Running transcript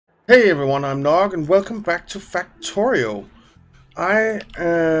Hey everyone, I'm Nog and welcome back to Factorio. I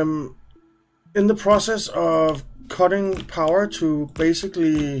am in the process of cutting power to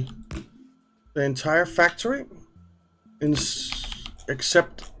basically the entire factory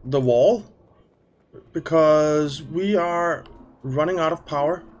except the wall because we are running out of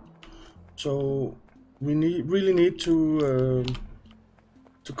power. So we really need to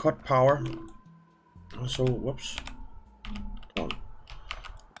cut power. So whoops. Hold on.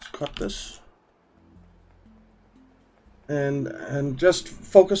 Let's cut this. And just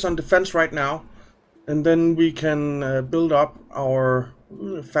focus on defense right now, and then we can build up our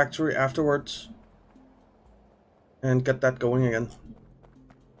factory afterwards and get that going again.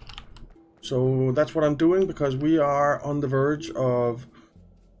 So that's what I'm doing because we are on the verge of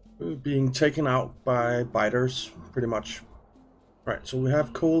being taken out by biters pretty much. Right, so we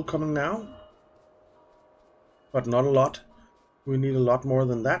have coal coming now, but not a lot. We need a lot more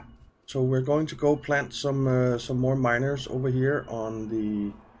than that. So we're going to go plant some more miners over here on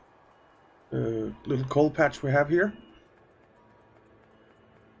the little coal patch we have here,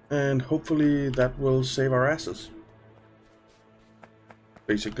 and hopefully that will save our asses,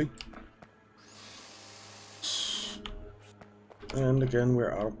 basically. And again,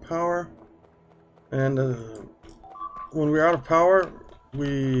 we're out of power, and when we're out of power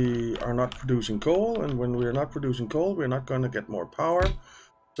we are not producing coal, and when we're not producing coal we're not going to get more power.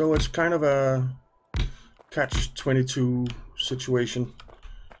 So it's kind of a catch-22 situation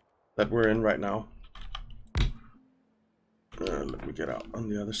that we're in right now. Let me get out on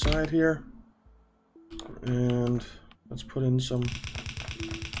the other side here, and let's put in some.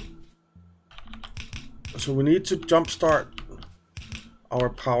 So we need to jumpstart our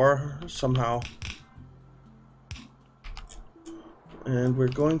power somehow, and we're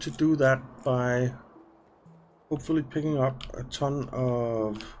going to do that by hopefully picking up a ton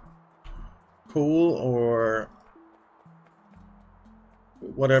of coal or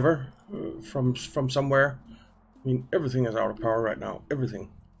whatever from somewhere. I mean, everything is out of power right now. Everything.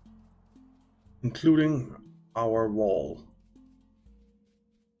 Including our wall.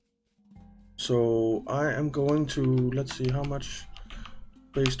 So I am going to, let's see, how much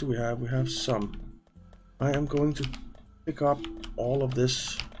space do we have? We have some. I am going to pick up all of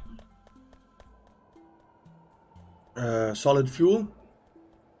this solid fuel.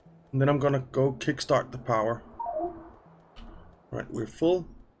 And then I'm gonna go kickstart the power. Right, we're full.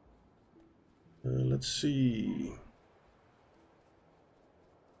 Let's see.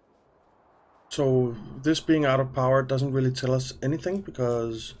 So this being out of power doesn't really tell us anything,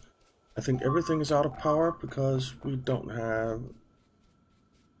 because I think everything is out of power because we don't have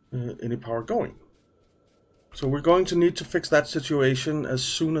any power going. So we're going to need to fix that situation as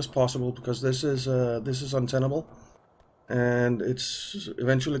soon as possible, because this is untenable, and it's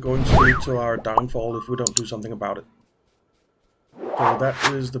eventually going to lead to our downfall if we don't do something about it. So that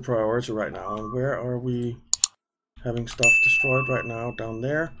is the priority right now. And where are we having stuff destroyed right now? Down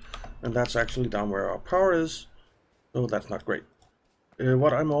there. And that's actually down where our power is. So that's not great.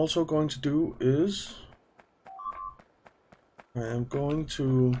 What I'm also going to do is I am going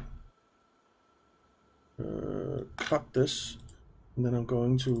to cut this, and then I'm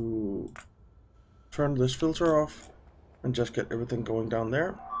going to turn this filter off and just get everything going down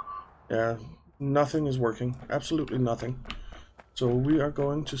there. Yeah, nothing is working. Absolutely nothing. So we are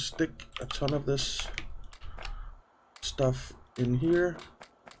going to stick a ton of this stuff in here.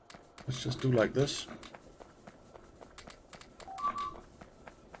 Let's just do like this.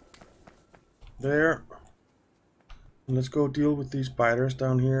 There. And let's go deal with these biters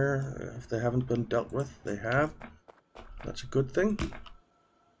down here. If they haven't been dealt with, they have. That's a good thing,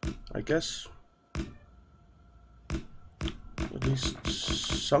 I guess. At least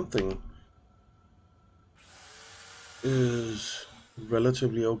something is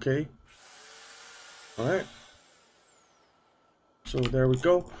relatively okay. Alright. So there we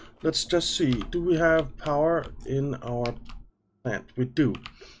go. Let's just see. Do we have power in our plant? We do.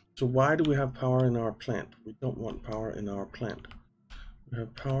 So why do we have power in our plant? We don't want power in our plant. We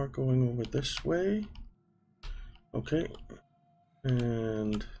have power going over this way. Okay.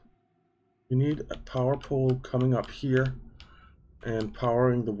 And we need a power pole coming up here and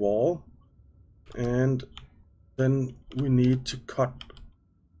powering the wall. And then we need to cut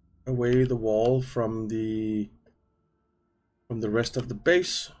away the wall from the rest of the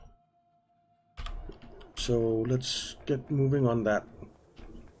base. So let's get moving on that.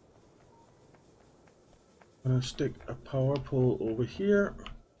 I'm gonna stick a power pole over here.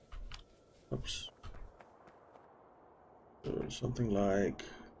 Oops. Something like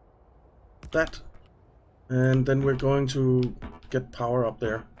that. And then we're going to get power up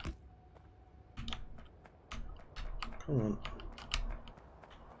there. Come on.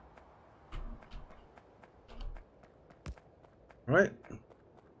 Right.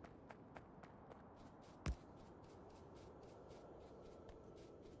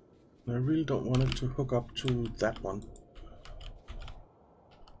 I really don't want it to hook up to that one.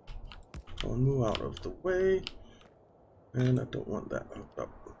 So I'll move out of the way. And I don't want that hooked up.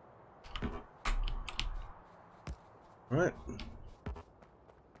 Alright.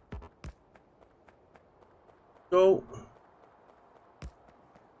 Go.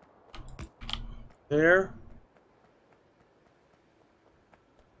 There.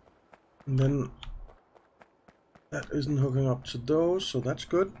 And then that isn't hooking up to those, so that's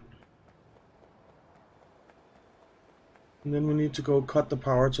good. And then we need to go cut the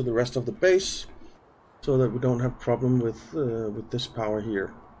power to the rest of the base so that we don't have problem with this power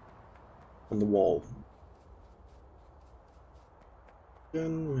here on the wall.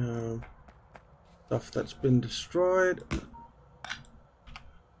 Then we have stuff that's been destroyed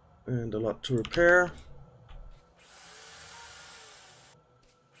and a lot to repair.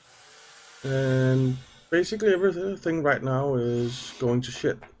 And basically everything right now is going to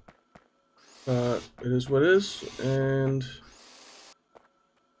shit. But it is what it is, and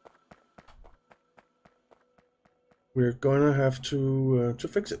we're going to have to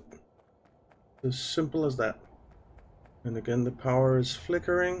fix it. As simple as that. And again, the power is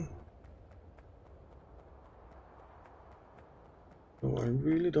flickering. So I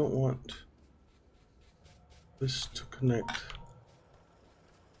really don't want this to connect.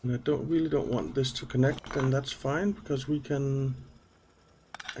 And I really don't want this to connect, and that's fine, because we can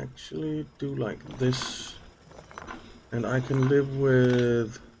actually do like this. And I can live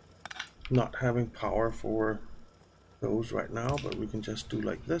with not having power for those right now, but we can just do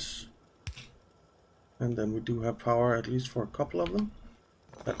like this. And then we do have power at least for a couple of them.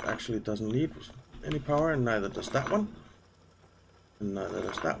 That actually doesn't need any power, and neither does that one. And neither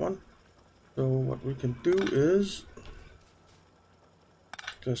does that one. So what we can do is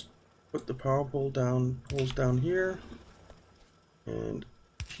just put the power poles down here and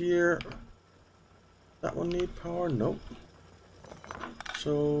here. That one need power? Nope.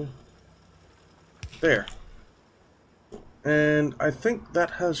 So there. And I think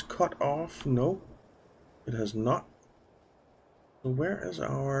that has cut off. No, it has not. So where is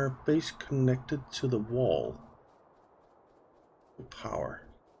our base connected to the wall? The power.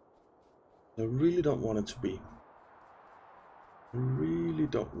 I really don't want it to be. I really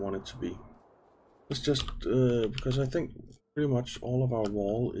don't want it to be. It's just because I think pretty much all of our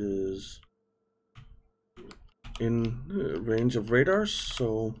wall is in range of radars,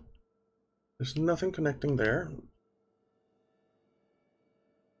 so there's nothing connecting there.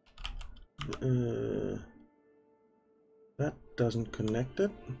 That doesn't connect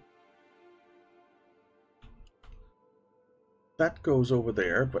it. That goes over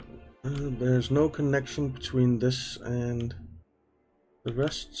there, but there's no connection between this and the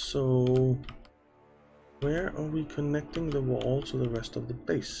rest, so where are we connecting the wall to the rest of the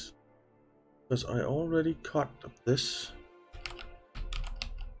base? Because I already cut this.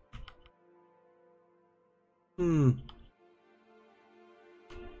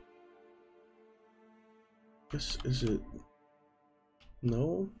 This is it.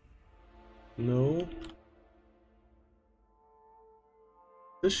 No. No.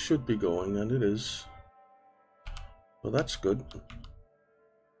 This should be going, and it is. So that's good.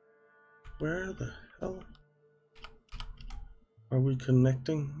 Where the hell are we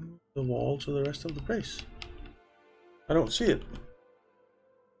connecting the wall to the rest of the base? I don't see it.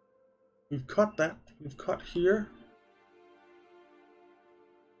 We've cut that. We've cut here.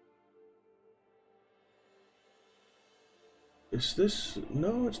 Is this?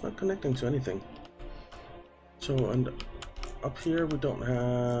 No, it's not connecting to anything. So, and up here we don't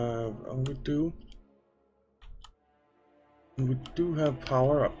have... Oh, we do. And we do have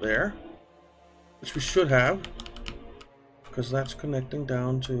power up there, which we should have, because that's connecting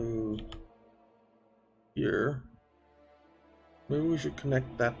down to here. Maybe we should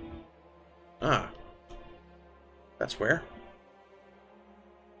connect that. Ah, that's where.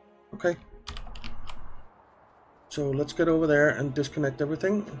 Okay. So let's get over there and disconnect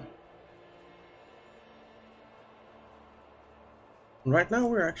everything. Right now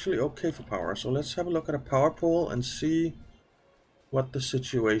we're actually okay for power, so let's have a look at a power pole and see what the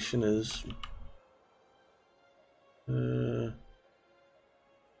situation is.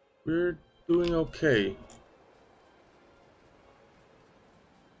 We're doing okay.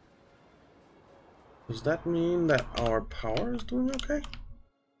 Does that mean that our power is doing okay?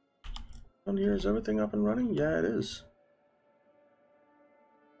 Down here, is everything up and running? Yeah, it is.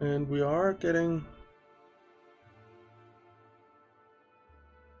 And we are getting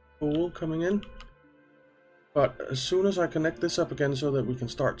coal coming in. But as soon as I connect this up again so that we can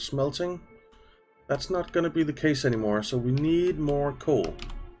start smelting, that's not going to be the case anymore. So we need more coal.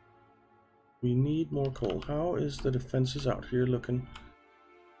 We need more coal. How is the defenses out here looking?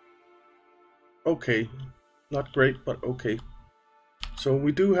 Okay. Not great, but okay. So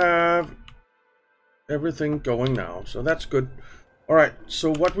we do have everything going now. So that's good. Alright,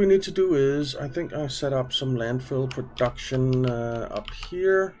 so what we need to do is, I think I set up some landfill production up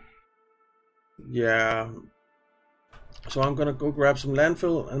here. Yeah. So I'm gonna go grab some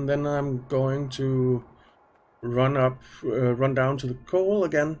landfill, and then I'm going to run down to the coal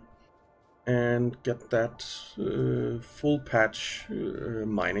again, and get that full patch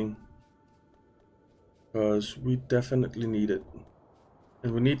mining, because we definitely need it,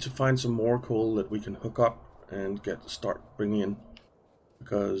 and we need to find some more coal that we can hook up and start bringing in,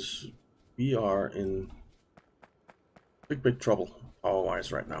 because we are in big trouble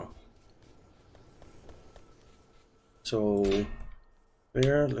power-wise right now. So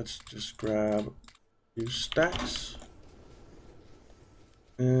there, let's just grab a few stacks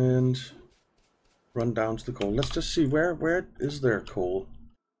and run down to the coal. Let's just see, where is there coal?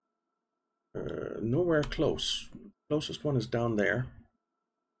 Nowhere close. Closest one is down there.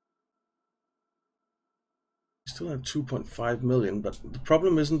 We still have 2.5 million, but the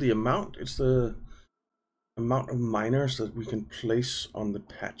problem isn't the amount, it's the amount of miners that we can place on the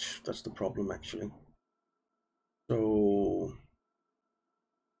patch. That's the problem, actually. So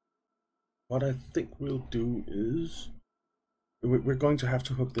what I think we'll do is we're going to have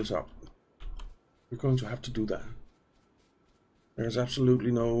to hook this up. We're going to have to do that. There's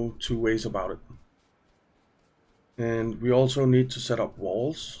absolutely no two ways about it. And we also need to set up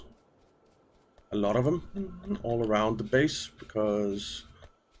walls. A lot of them all around the base, because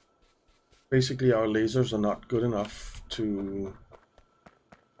basically our lasers are not good enough to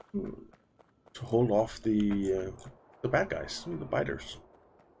hold off the bad guys, the biters.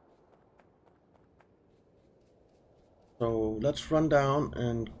 So let's run down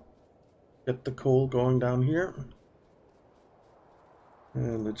and get the coal going down here.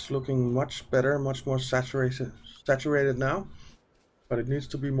 And it's looking much better, much more saturated now, but it needs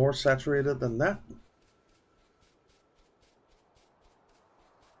to be more saturated than that.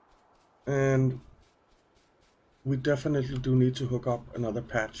 And we definitely do need to hook up another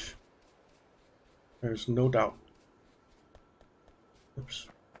patch. There's no doubt. Oops.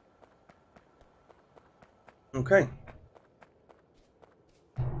 Okay.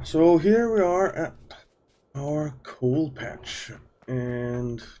 So here we are at our coal patch.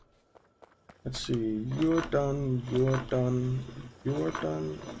 And let's see, you're done, you're done, you're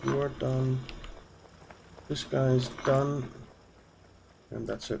done, you're done. This guy's done. And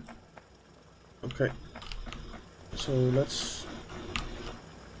that's it. Okay. So let's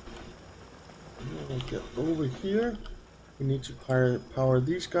get over here. We need to power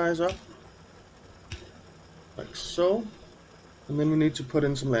these guys up. Like so. And then we need to put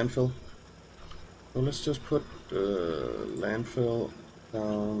in some landfill. So let's just put landfill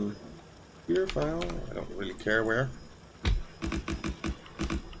down here for now. I don't really care where.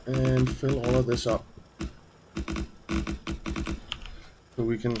 And fill all of this up. So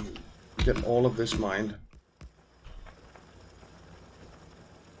we can get all of this mined.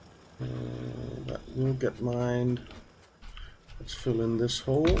 That will get mined. Let's fill in this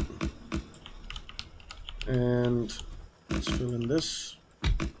hole. And let's fill in this.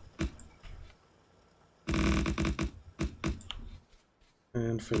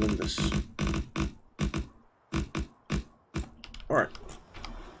 And fill in this. Alright.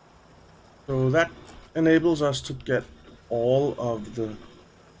 So that enables us to get all of the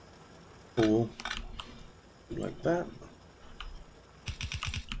coal like that.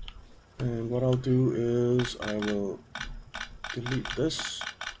 And what I'll do is I will delete this.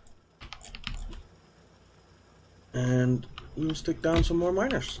 And we'll stick down some more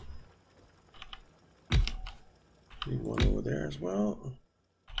miners. Need one over there as well.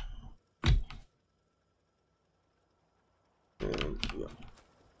 And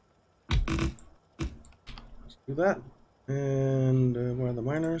let's do that. And where are the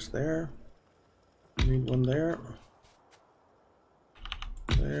miners? There. Need one there.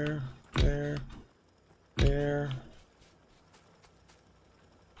 There. There. There.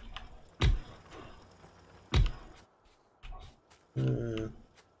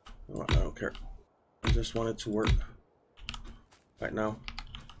 Oh, I don't care. I just want it to work right now.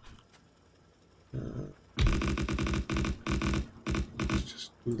 Let's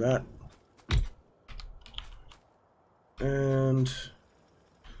just do that. And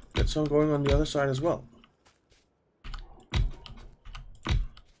get some going on the other side as well.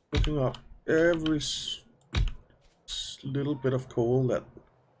 Looking up every little bit of coal that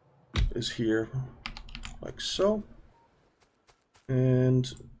is here, like so.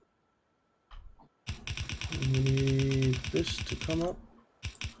 And we need this to come up.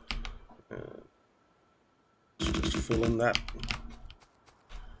 Let's just fill in that.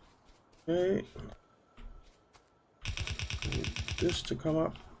 Okay. Need this to come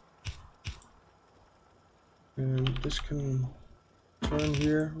up. And this can turn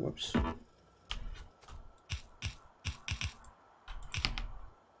here. Whoops.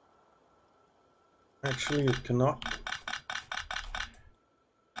 Actually, it cannot.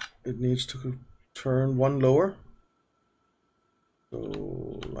 It needs to turn one lower.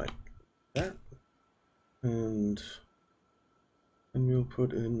 So, like that. And then we'll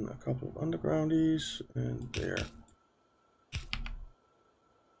put in a couple of undergroundies and there.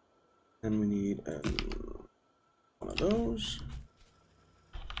 And we need one of those.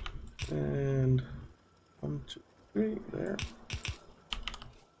 And 1, 2, 3, there.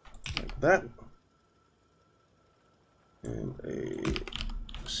 Like that. And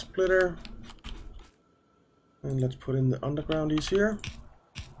a splitter. And let's put in the undergroundies here.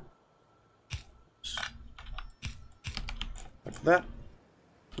 Like that.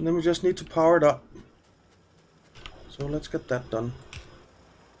 And then we just need to power it up. So let's get that done.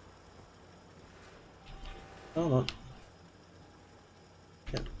 Hold on.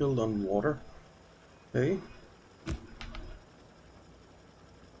 Can't build on water. Okay.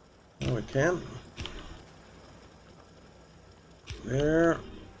 Now I can. There.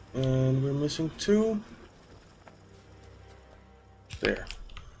 And we're missing 2. There.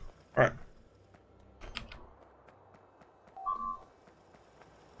 Alright.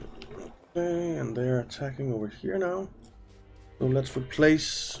 Okay, and they're attacking over here now. So let's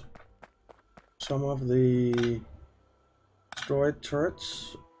replace some of the destroyed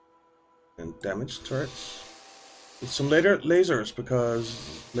turrets and damaged turrets with some later lasers,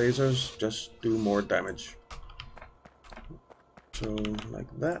 because lasers just do more damage. So like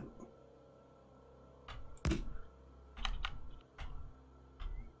that.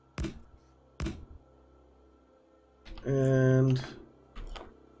 And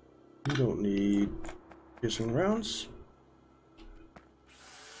we don't need piercing rounds.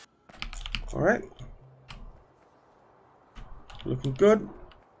 Alright. Looking good.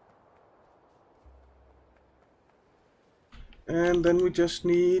 And then we just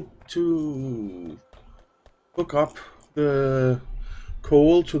need to hook up the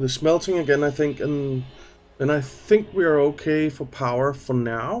coal to the smelting again, I think, and then I think we are okay for power for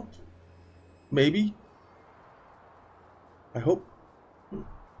now. Maybe. I hope.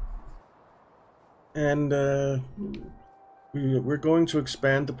 And we're going to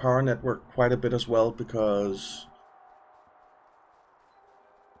expand the power network quite a bit as well, because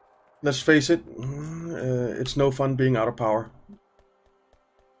let's face it, it's no fun being out of power.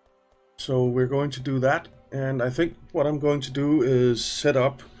 So we're going to do that, and I think what I'm going to do is set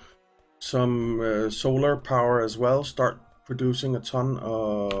up some solar power as well, start producing a ton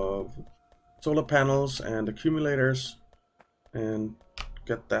of solar panels and accumulators, and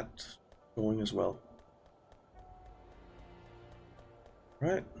get that going as well.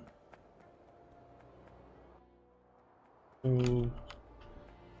 Right. So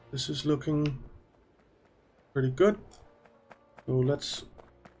this is looking pretty good. So let's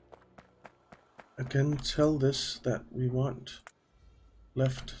again tell this that we want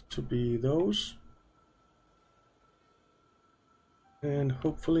left to be those. And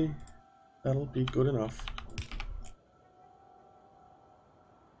hopefully that'll be good enough.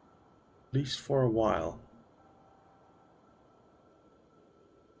 At least for a while.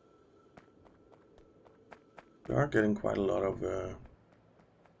 We are getting quite a lot of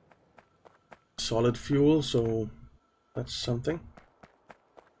solid fuel, so that's something.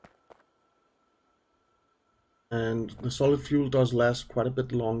 And the solid fuel does last quite a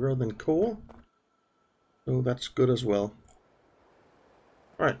bit longer than coal, so that's good as well.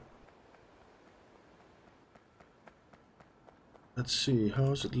 Alright. Let's see,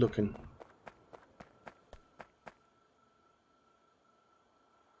 how is it looking?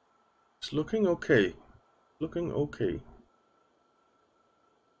 It's looking okay. Looking okay.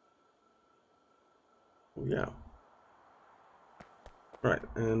 Oh yeah. Right,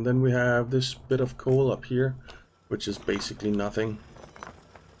 and then we have this bit of coal up here, which is basically nothing.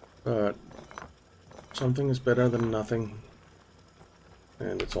 But something is better than nothing.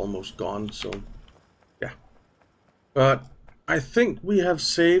 And it's almost gone, so yeah. But I think we have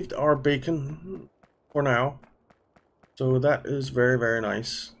saved our bacon for now. So that is very, very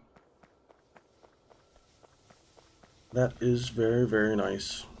nice. That is very, very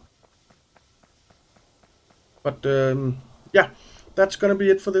nice. But yeah, that's gonna be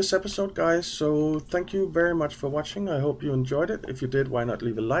it for this episode, guys. So thank you very much for watching. I hope you enjoyed it. If you did, why not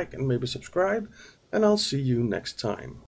leave a like and maybe subscribe, and I'll see you next time.